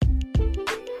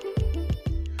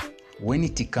When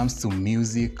it comes to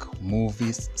music,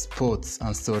 movies, sports,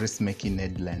 and stories making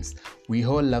headlines, we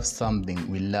all have something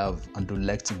we love and would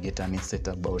like to get an insight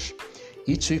about.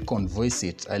 Each week on Voice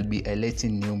It, I'll be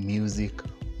highlighting new music,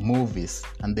 movies,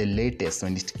 and the latest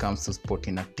when it comes to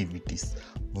sporting activities.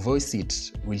 Voice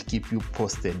It will keep you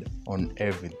posted on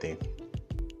everything.